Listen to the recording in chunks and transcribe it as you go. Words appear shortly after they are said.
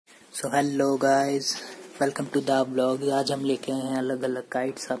So hello guys, welcome to the blog. आज हम लेके आए हैं अलग अलग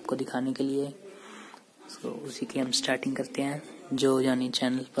काइट्स आपको दिखाने के लिए। उसी की हम स्टार्टिंग करते हैं। जो यानी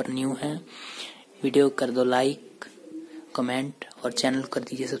चैनल पर न्यू है, वीडियो कर दो लाइक, कमेंट और चैनल कर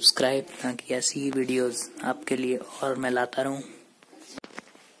दीजिए सब्सक्राइब, ताकि ऐसी ही वीडियोस आपके लिए और मैं लाता रहूं।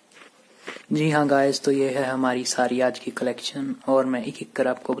 जी हाँ गाइस, तो ये है हमारी सारी आज की कलेक्शन और मैं एक एक कर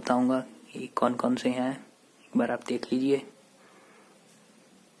आपको बताऊंगा कि कौन कौन से हैं। एक बार आप देख लीजिए।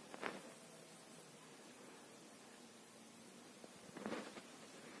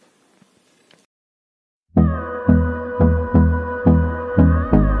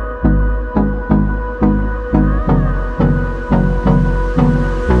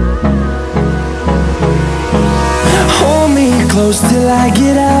 Close till I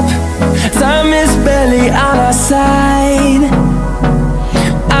get up. Time is barely on our side.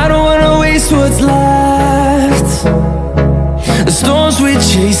 I don't wanna waste what's left. The storms we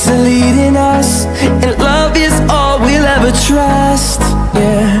chase are leading us, and love is all we'll ever trust.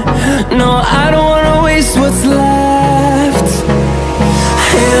 Yeah, no, I don't wanna waste what's left.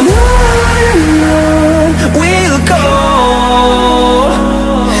 And on we'll go,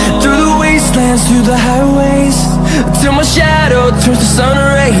 through the wastelands, through the highways, till my shadow turns to sun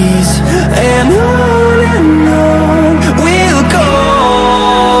rays. And on we'll go,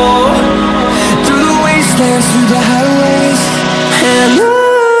 through the wastelands, through the highways, and on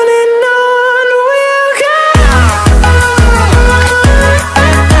we'll go.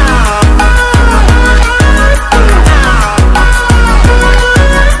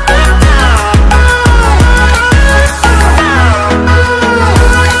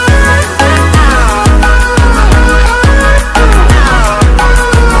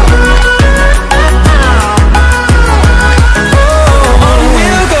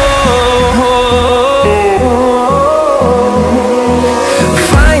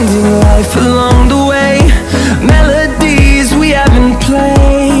 Along the way, melodies we haven't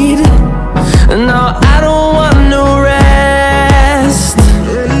played. No, I don't want no rest.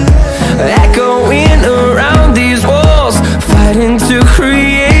 Echoing around these walls, fighting to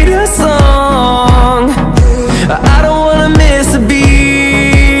create a song. I don't wanna miss a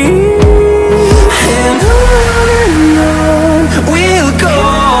beat. And on we'll go,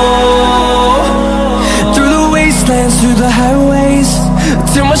 through the wastelands, through the highways,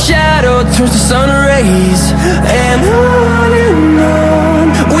 till my shadow turns to sun rays. And on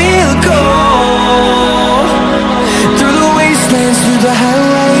we'll go, through the wastelands, through the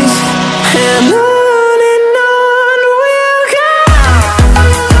highways, and on we'll go.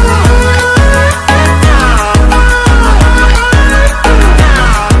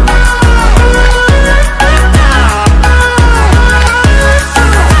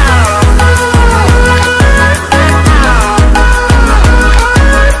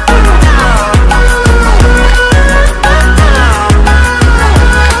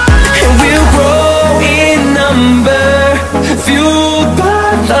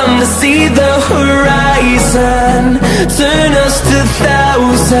 To see the horizon turn us to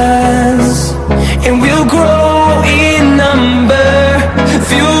thousands, and we'll grow in number,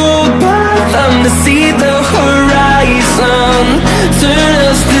 fueled by them. To see the horizon turn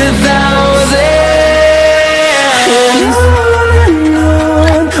us to thousands, and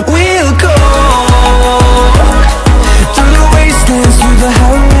on we'll go, through the wastelands, through the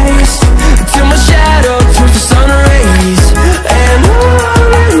highways, till my shadow turns to sun rays. And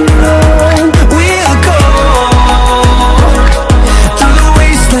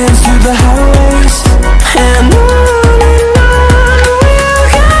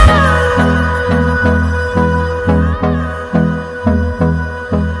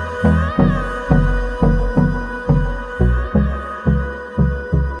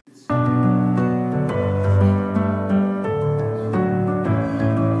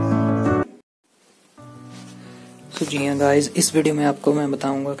तो जी हाँ guys, इस video में आपको मैं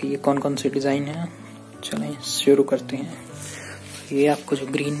बताऊंगा कि ये कौन कौन से डिज़ाइन हैं। चलें शुरू करते हैं। ये आपको जो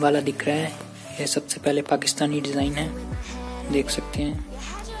ग्रीन वाला दिख रहा है, ये सबसे पहले पाकिस्तानी डिज़ाइन है। देख सकते हैं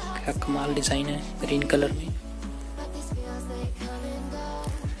क्या कमाल डिज़ाइन है ग्रीन कलर में।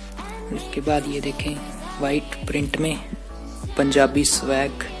 उसके बाद ये देखें वाइट प्रिंट में पंजाबी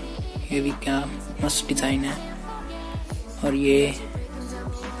स्वैग, ये भी क्या मस्त डिज़ाइन है। और ये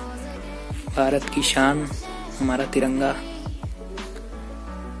भारत की शान, हमारा तिरंगा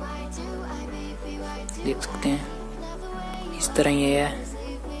देख सकते हैं। इस तरह ये है,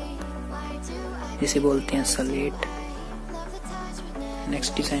 जिसे बोलते हैं सलेट।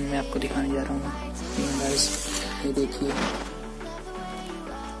 नेक्स्ट डिजाइन में आपको दिखाने जा रहा हूँ। ये देखिए,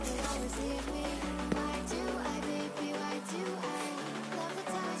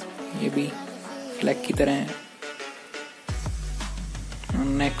 ये भी फ्लैग की तरह है।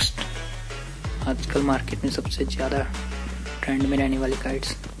 नेक्स्ट, आजकल मार्केट में सबसे ज़्यादा ट्रेंड में रहने वाली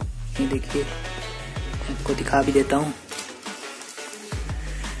काइट्स, ये देखिए, आपको दिखा भी देता हूँ।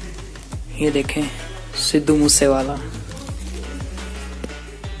 ये देखें, सिद्धू मूसेवाला।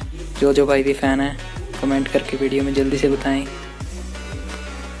 जो भाई भी फैन है कमेंट करके वीडियो में जल्दी से बताएं।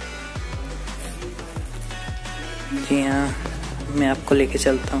 जी हाँ, मैं आपको लेके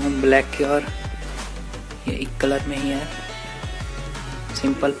चलता हूँ ब्लैक की ओर। ये एक कलर में ही है,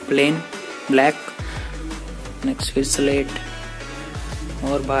 सिंपल प्लेन ब्लैक। नेक्स्ट फिर स्लेट,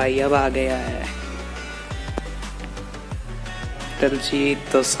 और भाई अब आ गया है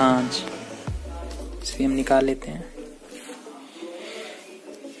दिलजीत दोसांझ। इसे हम निकाल लेते हैं।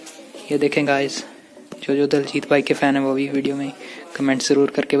 ये देखें गाइस, जो दिलजीत भाई के फैन है वो भी वीडियो में कमेंट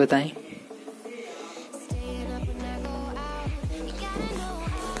जरूर करके बताएं।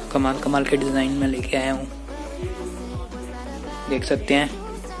 कमाल के डिजाइन में लेके आया हूँ, देख सकते हैं।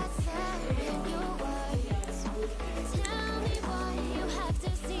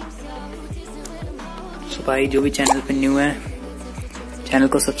 सो भाई, जो भी चैनल पे न्यू है चैनल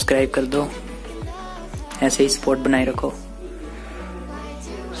को सब्सक्राइब कर दो, ऐसे ही सपोर्ट बनाए रखो।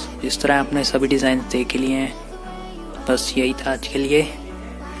 इस तरह आपने सभी डिजाइन देख लिए हैं। बस यही था आज के लिए।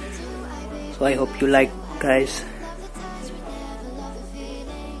 सो I hope you like guys.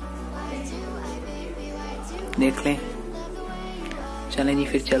 देख लें। चलें जी,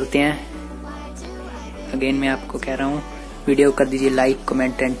 फिर चलते हैं। अगेन मैं आपको कह रहा हूँ, वीडियो कर दीजिए लाइक,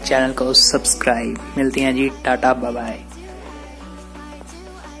 कमेंट एंड चैनल को सब्सक्राइब। मिलते हैं जी, tata bye bye.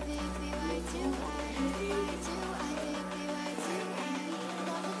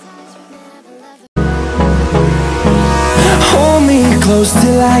 Hold me close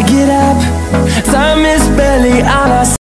till I get up. Time is barely on our